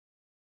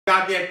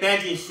out there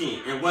thanking shit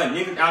and what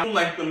niggas out too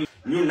much for me.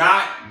 You're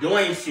not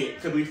doing shit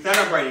to be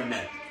celebrating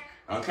nothing.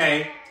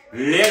 Okay?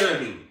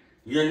 Literally.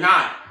 You're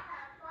not.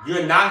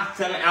 You're not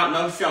selling out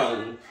no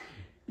shows.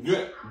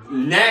 You're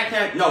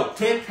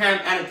 10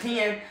 times out of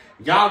 10,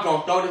 y'all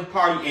gonna throw this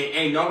party and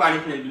ain't nobody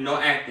finna do no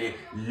acting.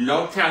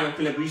 No talent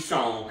finna be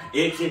shown.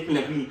 It's just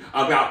finna be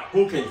about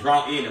who can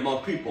draw in the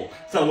most people.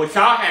 So what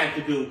y'all had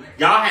to do,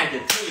 y'all had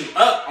to team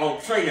up on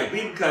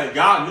TrinaB because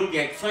y'all knew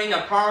that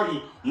Chyna party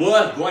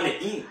was going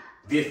to eat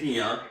this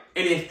year.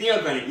 And it's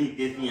still going to eat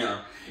this year.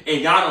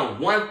 And y'all don't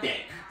want that.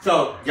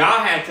 So y'all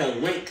had to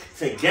link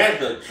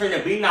together.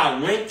 TrinaB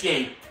not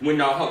linking with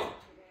no hoe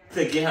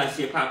to get her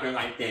shit popping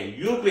like that.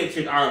 You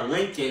bitches are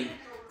linking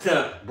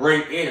to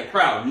bring in a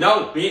crowd.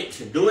 No,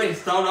 bitch. Do it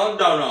solo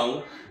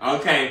dolo.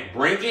 Okay?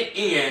 Bring it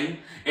in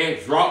and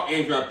draw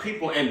in your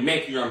people and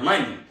make your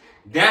money.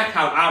 That's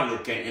how I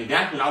look at it. And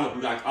that's when I would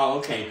be like, oh,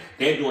 okay,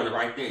 they're doing the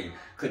right thing.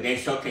 Because they're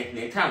showcasing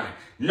their talent.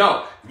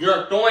 No,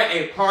 you're throwing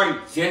a party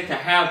just to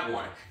have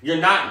one. You're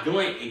not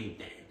doing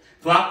anything.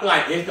 So I feel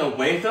like it's a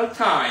waste of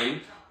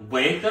time,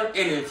 waste of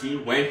energy,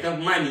 waste of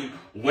money,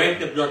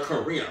 waste of your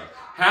career.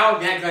 How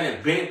is that going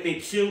to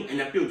benefit you in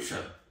the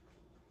future?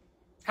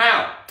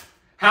 How?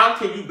 How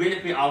can you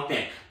benefit off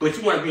that? But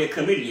you want to be a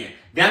comedian.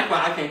 That's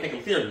why I can't take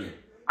them serious.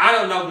 I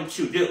don't know what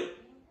you do.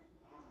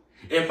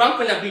 If I'm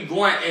going to be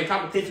going in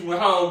competition with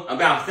hoes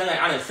about selling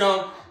out a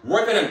show,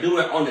 we're going to do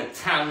it on the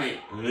talent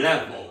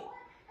level.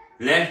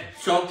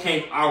 Let's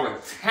showcase our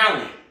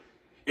talent.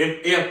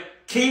 If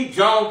Keith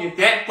Jones is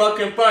that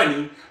fucking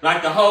funny,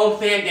 like the whole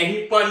saying that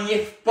he's funny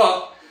as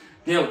fuck,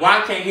 then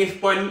why can't his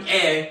funny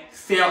ass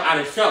sell out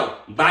a show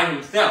by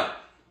himself?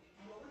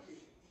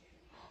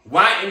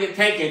 Why is it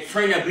taking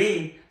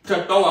TrinaB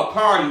to throw a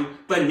party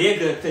for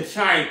niggas to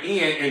chime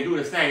in and do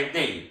the same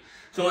thing?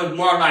 So it's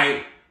more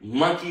like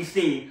monkey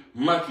see,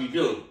 monkey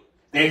do.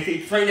 They see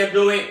Chyna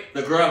do it,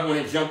 the girls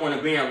want to jump on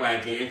the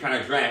bandwagon and try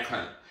to drag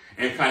her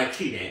and try to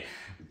cheat it.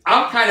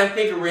 I'm trying to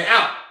figure it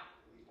out.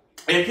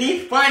 If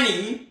he's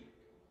funny,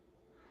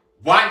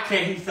 why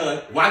can't he sell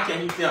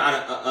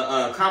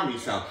out a comedy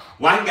show?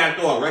 Why he gotta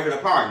throw a regular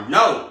party?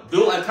 No,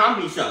 do a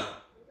comedy show.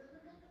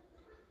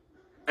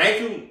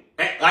 Ain't you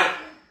like?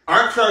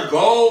 Aren't your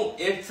goal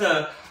is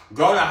to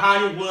go to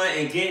Hollywood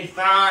and get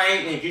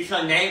signed and get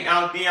your name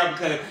out there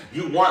because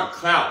you want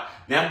clout?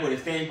 That's what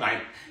it seems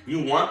like.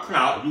 You want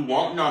clout, you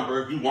want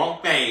numbers, you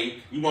want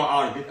fame, you want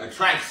all of this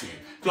attraction.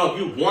 So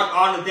if you want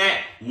all of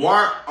that,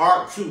 why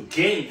aren't you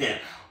getting that?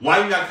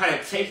 Why you not trying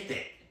to chase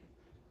that?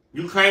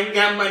 You claim you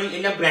got money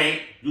in the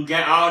bank, you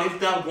got all this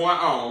stuff going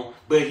on,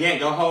 but yet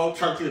the whole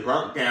church is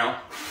burnt down.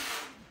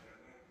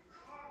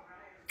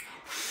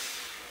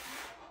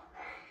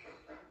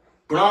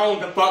 Blown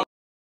the fuck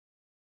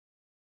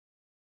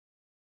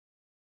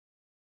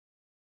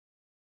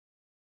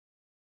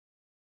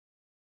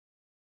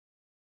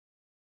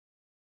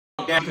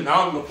down because I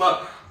don't give a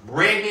fuck.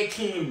 Brandon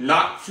King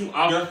knocked you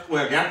off your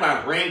square. That's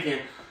why Brandon.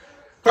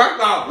 First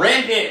of all,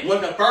 Brandon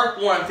was the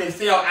first one to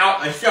sell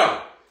out a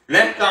show.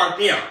 Let's start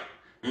there.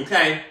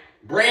 Okay?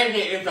 Brandon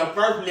is the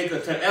first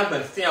nigga to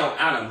ever sell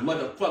out a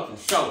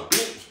motherfucking show,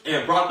 bitch.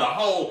 And brought the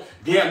whole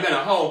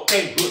whole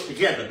Facebook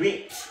together,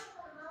 bitch.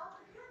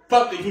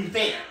 Fuck did you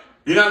saying?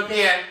 You know what I'm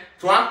saying?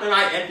 So I feel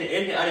like at the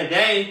end of the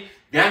day,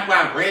 that's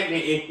why Brandon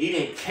is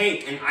eating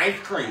cake and ice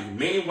cream.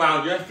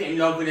 Meanwhile, you're sitting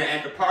over there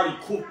at the party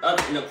cooped up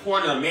in the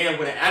corner, man,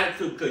 with an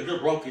attitude because you're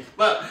broke as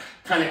fuck,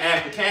 trying to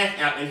ask the cash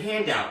out and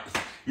handouts.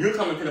 You're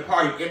coming to the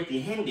party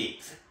empty-handed.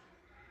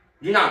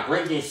 You're not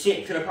bringing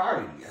shit to the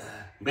party,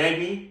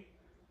 baby.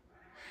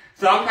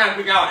 So I'm trying to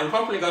figure out, if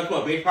I'm going to go to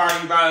a big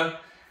party, bro,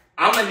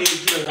 I'm going to need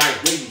you to,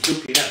 like, really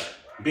juke it up,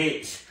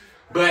 bitch.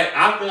 But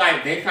I feel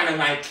like they kind of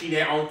like keep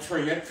their own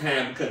Chyna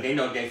time because they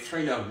know that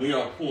Chyna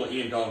will pull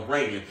in those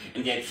ratings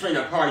and that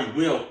Chyna party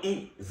will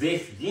eat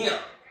this year.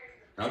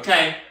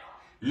 Okay?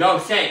 No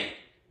shame.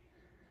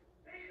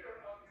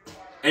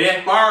 And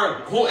as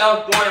far as who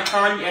else going to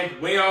party as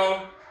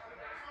well,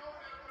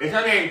 is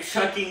her name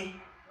Chucky?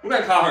 We're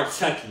going to call her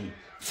Chucky.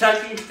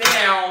 Chucky, sit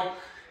down.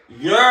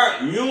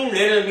 You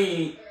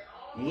literally,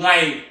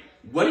 like,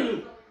 what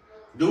do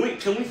you,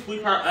 can we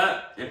sweep her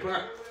up and put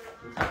her,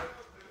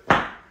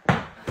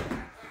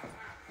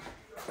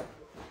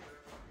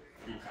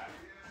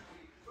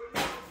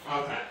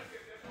 Okay.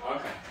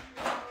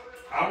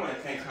 I'm going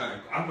to take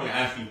her. I'm going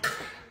to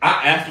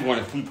I actually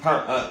want to sweep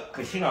her up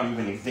because she don't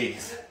even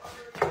exist.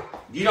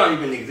 You don't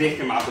even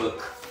exist in my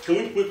book. Can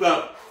we sweep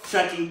up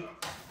Chucky?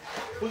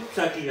 Sweep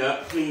Chucky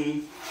up,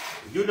 please.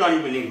 You don't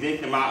even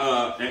exist in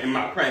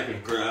my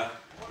presence, girl.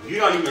 You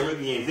don't even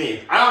really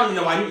exist. I don't even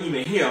know why you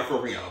even here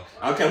for real.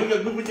 Okay, we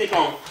just going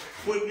to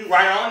sweep you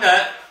right on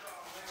up.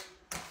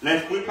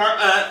 Let's sweep her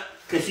up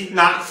because she's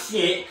not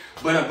shit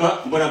but a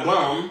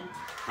bum.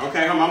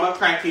 Okay, her mama a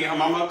crackhead, her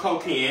mama a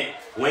cokehead.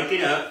 Wake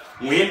it up.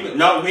 We ain't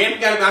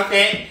forgot about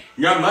that.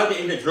 Your mother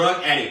is a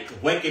drug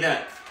addict. Wake it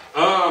up.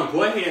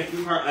 Go ahead and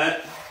sweep her up.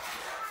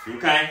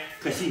 Okay?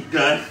 Because she's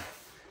done.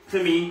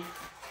 To me,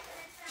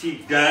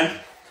 she's done.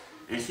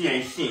 And she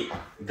ain't shit.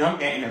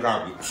 Dump that in the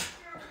garbage.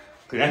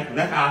 Because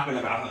that's how I feel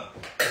about her.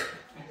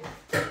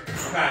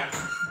 Okay.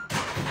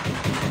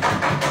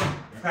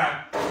 Okay.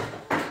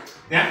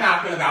 That's how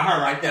I feel about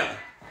her right there.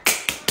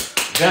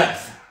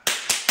 Dust.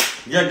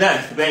 You're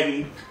dust,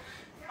 baby.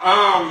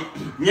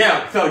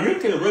 Yeah, so you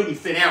can really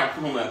sit down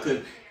somewhere,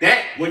 because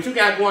that, what you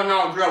got going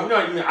on, girl,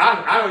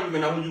 I don't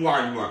even know who you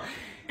are anymore.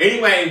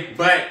 Anyway,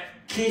 but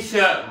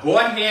Keisha, go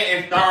ahead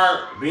and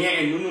start being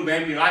in Nunu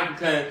baby life,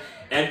 because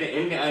at the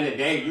end of the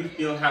day, you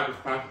still have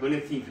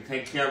responsibility to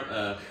take care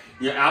of.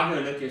 You're out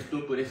here looking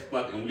stupid as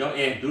fuck, and your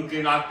ass do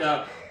get locked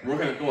up. We're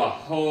gonna do a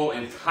whole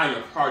entire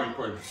party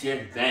for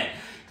just that.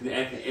 Because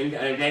at the end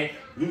of the day,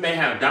 you may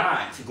have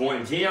dodged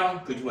going to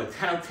jail, because you were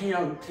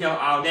tell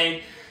all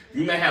day.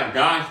 You may have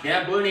dodged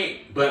that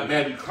bullet, but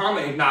baby,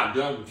 karma is not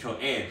done with your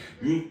ass.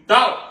 You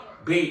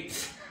thought,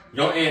 bitch,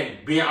 your ass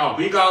being all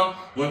bigo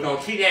was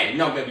gonna see that.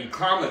 No, baby,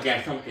 karma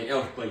got something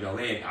else for your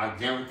ass. I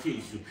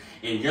guarantee you.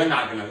 And you're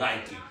not gonna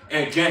like it.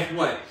 And guess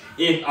what?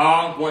 It's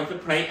all going to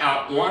play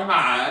out on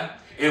live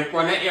in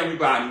front of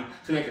everybody,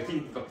 so they can see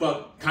what the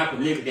fuck type of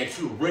nigga that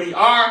you really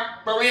are,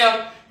 for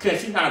real. Cause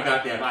she's not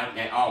about that life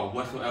at all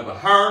whatsoever.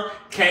 Her,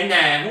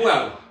 K9,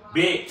 whoever,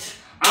 bitch,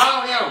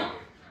 all them,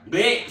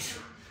 bitch.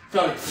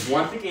 So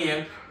once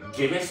again,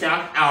 give a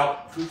shout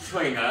out to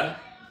Trina.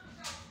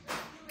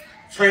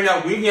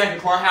 Trina, we here at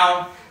the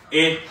courthouse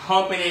is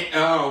hoping it,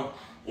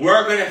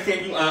 we're gonna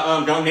send you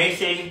a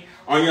donation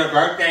on your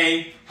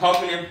birthday,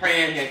 hoping and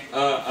praying that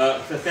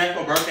a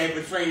successful birthday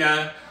for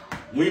Trina.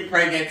 We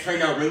pray that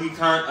Trina really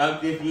turn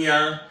up this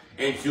year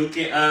and juke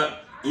it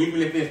up,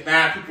 even if it's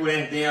 5 people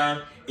that's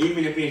there,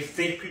 even if it's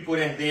 6 people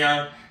that's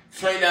there.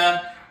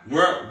 Trina,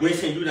 we're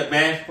wishing you the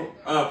best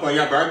for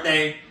your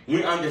birthday.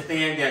 We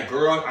understand that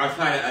girls are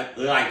trying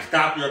to like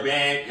stop your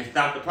bag and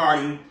stop the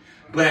party,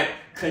 but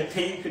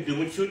continue to do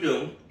what you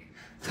do.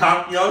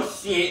 Talk your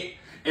shit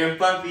and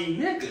fuck these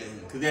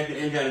niggas. Because at the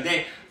end of the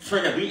day,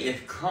 TrinaB is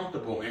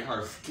comfortable in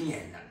her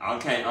skin.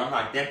 Okay,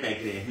 unlike that fake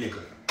ass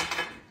nigga.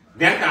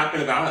 That's how I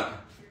feel about her.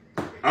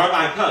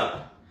 Unlike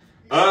her.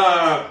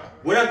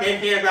 What else they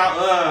say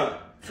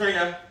about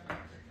Trina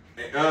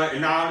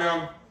and all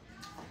them?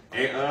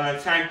 And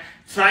Chyna,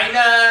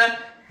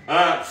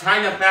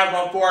 Chyna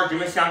 504,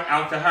 give a shout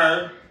out to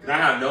her. I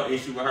have no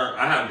issue with her.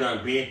 I have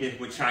done business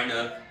with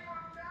Chyna.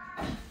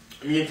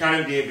 Me and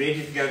Chyna did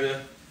business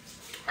together.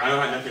 I don't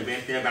have nothing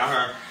bad to say about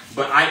her.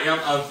 But I am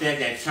upset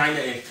that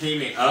Chyna is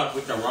teaming up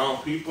with the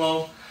wrong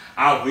people.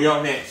 I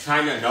will let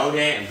Chyna know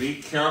that and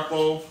be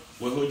careful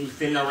with who you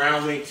sitting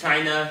around with,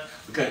 Chyna.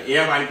 Because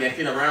everybody that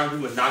sitting around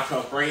you is not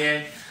your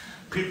friend.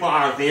 People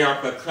are there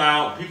for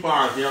clout. People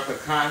are there for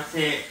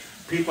content.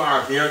 People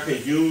are there to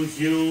use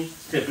you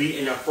to be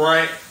in the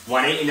front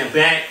while they in the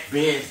back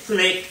being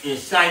slick and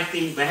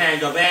shifty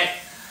behind your back.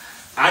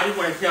 I just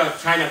want to tell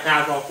Chyna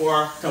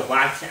 504 to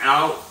watch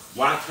out,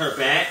 watch her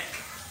back.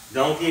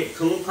 Don't get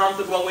too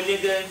comfortable with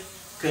niggas,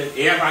 because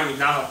everybody's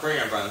not her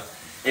friend, bro.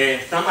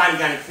 And somebody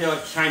got to tell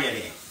Chyna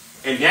that.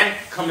 And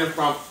that's coming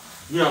from,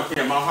 you know what I'm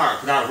saying, my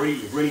heart, because I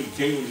really, really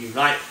genuinely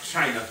like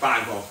Chyna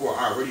 504.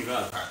 I really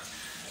love her.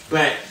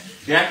 But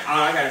that's all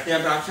I got to say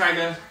about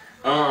Chyna.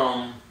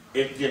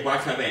 If you just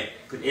watch her back,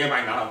 because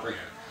everybody not her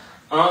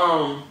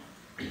friend.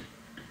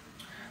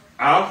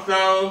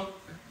 Also,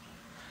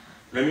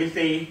 let me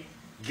see.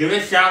 Give a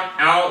shout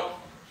out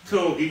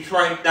to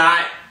Detroit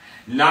Dot.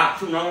 Not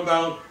too long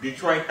ago,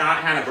 Detroit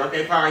Dot had a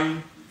birthday party.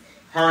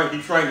 Her and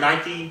Detroit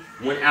Nike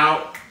went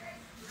out,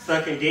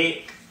 sucking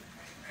dick.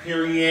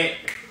 Period.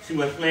 She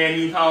was playing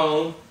these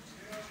hoes.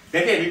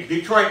 They said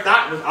Detroit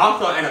Dot was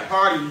also at a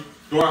party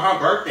during her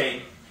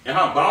birthday, and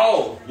her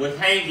balls was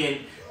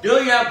hanging.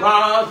 Do your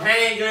balls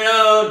hang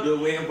low?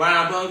 Do it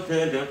wobble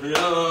to the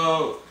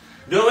floor?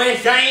 Do it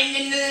shine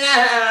in the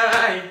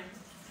light?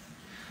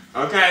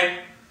 Okay.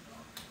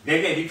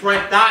 They said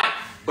Detroit Dot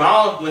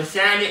balls was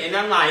shining in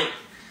the light.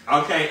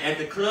 Okay, at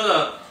the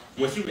club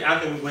when she was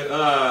out there with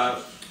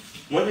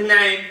what's his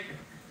name?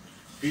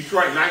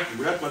 Detroit Nike.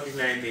 That's what his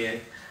name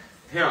is.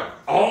 Hell,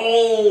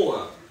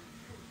 oh,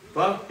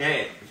 fuck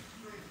that.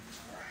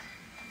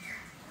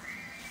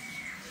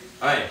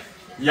 Hey.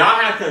 Y'all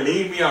have to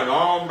leave me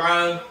alone,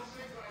 bro.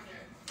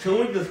 Can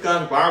we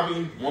discuss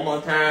Barbie one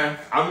more time?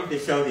 I need to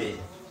show this.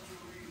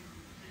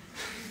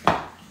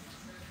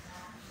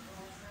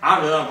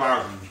 I love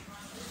Barbie.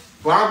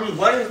 Barbie,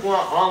 what is going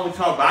on with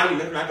your body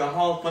looking like a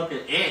whole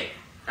fucking ant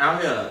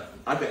out here?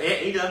 Like an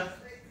anteater?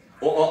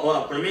 Or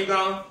a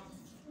flamingo?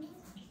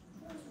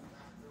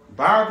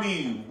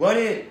 Barbie, what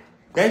is...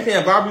 They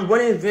said, Barbie,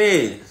 what is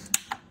this?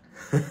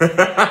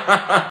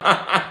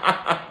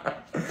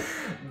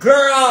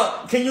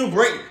 Girl, can you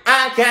breathe?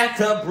 I got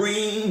to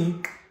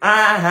breathe.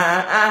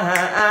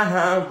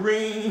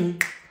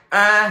 Breathe.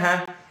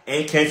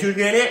 And can't you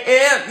get it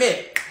in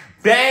me?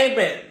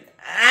 Baby,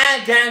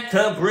 I got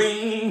to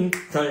breathe.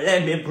 So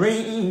let me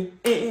breathe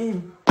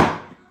in.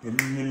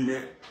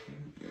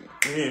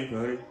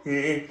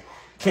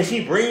 Can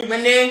she breathe, my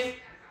nigga?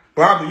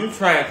 Barbie, you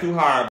trying too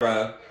hard,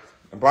 bro.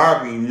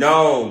 Barbie,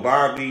 no.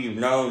 Barbie,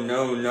 no.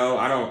 No,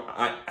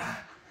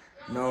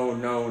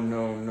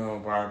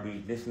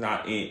 Barbie. This is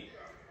not it.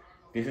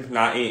 This is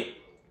not it.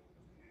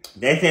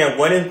 They said,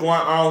 what is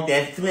going on with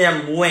that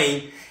slim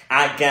waist?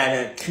 I got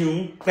a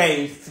cute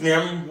face,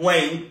 slim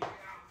waist.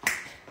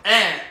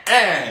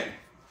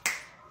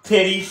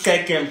 Titty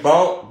shaking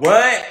boat.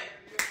 What?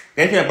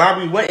 They said,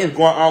 Bobby, what is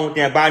going on with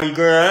that body,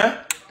 girl?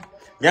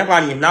 That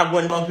body is not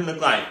what it's supposed to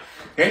look like.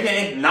 They said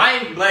it's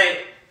nice,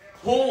 but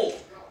who?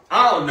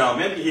 I don't know.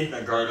 Maybe it's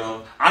the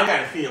girdle. I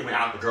gotta see it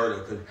without the girdle.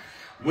 Because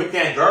with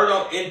that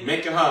girdle, it's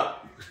making her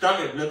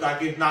stomach look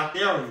like it's not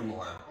there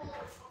anymore.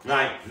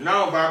 Like,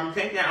 no, Barbie,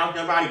 take that out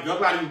your body. Your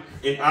body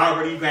is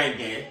already back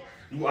there.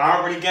 You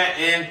already got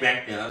ass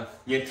back there.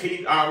 Your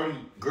titties already,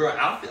 girl,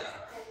 out there.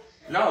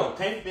 No,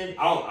 take this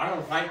out. I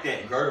don't like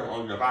that girdle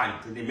on your body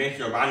because it makes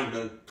your body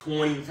look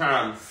 20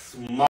 times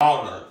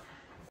smaller.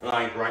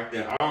 Like, right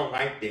there. I don't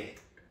like that.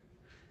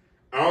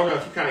 I don't know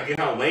if she's trying to get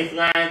her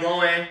waistline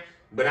going,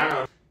 but I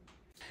don't.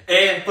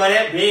 And for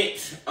that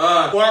bitch,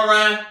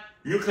 Cora,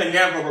 you can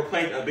never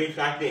replace a bitch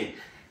like this.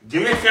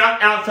 Give a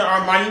shout out to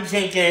Armani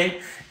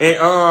Jenkins and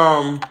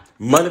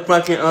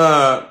motherfucking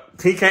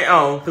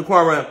TKO.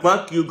 Sequoia,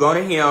 fuck you, go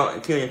to hell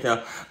and kill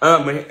yourself.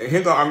 But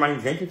here go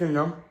Armani Jenkins and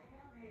them.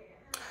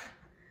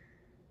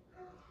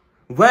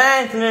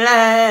 What's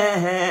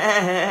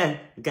love?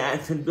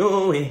 Got to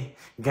do it,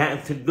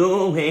 got to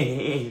do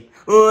it.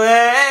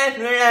 What's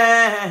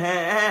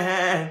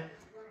love?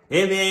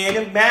 If it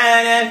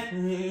about us,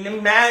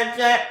 about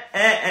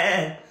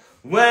us.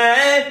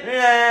 What's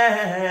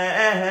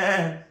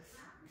love?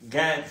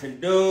 Got to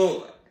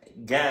do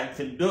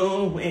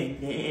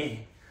it.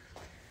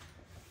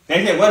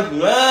 They said, what's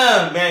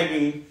love,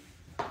 baby?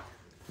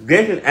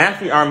 This is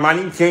actually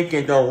Armani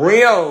Jenkins, the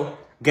real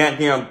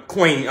goddamn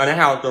queen of the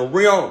house, the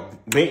real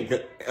queen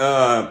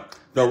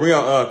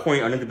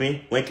under the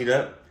beat. Wake it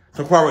up.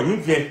 So, Cora, you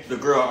just the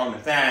girl on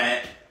the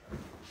side.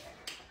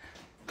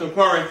 So,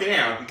 Cora, sit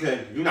down because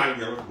you're not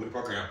even with the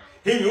program.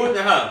 He using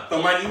her for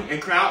money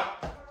and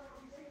clout.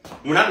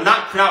 Well,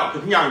 not clout,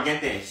 because he already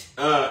get this.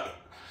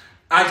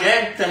 I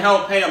guess to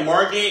help pay the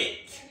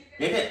mortgage.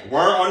 They said,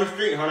 word on the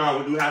street. Hold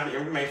on, we do have the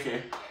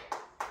information.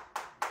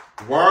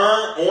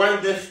 Word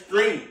on the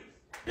street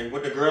is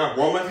what the girl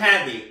Roman's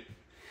happy.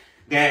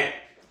 That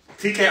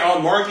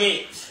TKO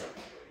mortgage,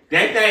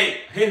 they think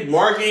his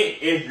mortgage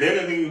is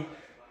literally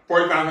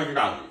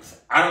 $4,500.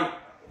 I don't.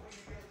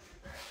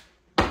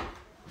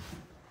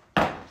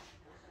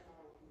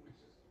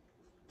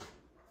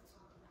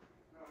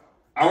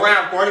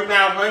 Around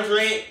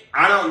 $4,500.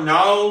 I don't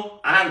know.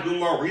 I have to do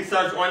more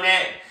research on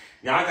that.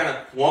 Y'all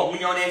gotta quote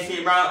me on that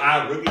shit, bro.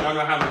 I really don't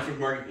know how much his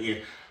mortgage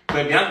is.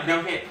 But that's what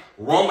I'm saying.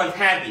 Roman's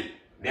happy.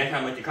 That's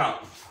how much it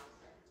costs.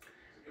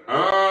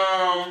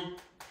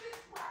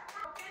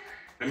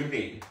 Let me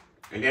see.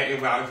 And that is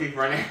what I was teaching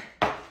right now.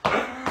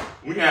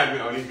 We have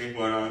been on this shit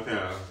for a long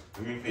time.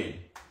 Let me see.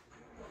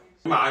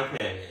 My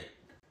iPad.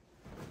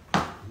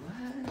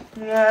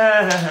 What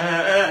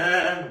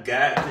love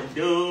got to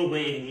do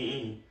with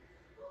me?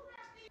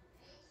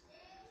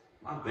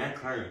 My back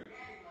hurt.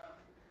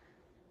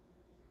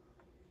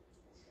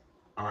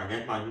 Alright,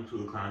 that's my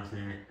YouTube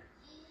content.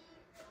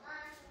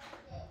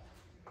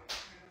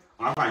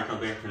 I'll probably come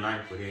back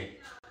tonight for that.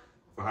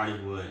 For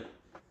Hollywood.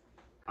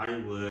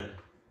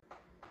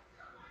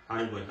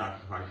 Hollywood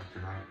Doctor Party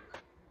tonight.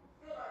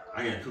 I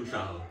got 2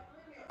 shows.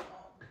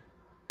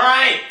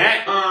 Alright,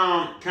 that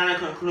kind of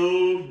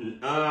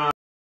concludes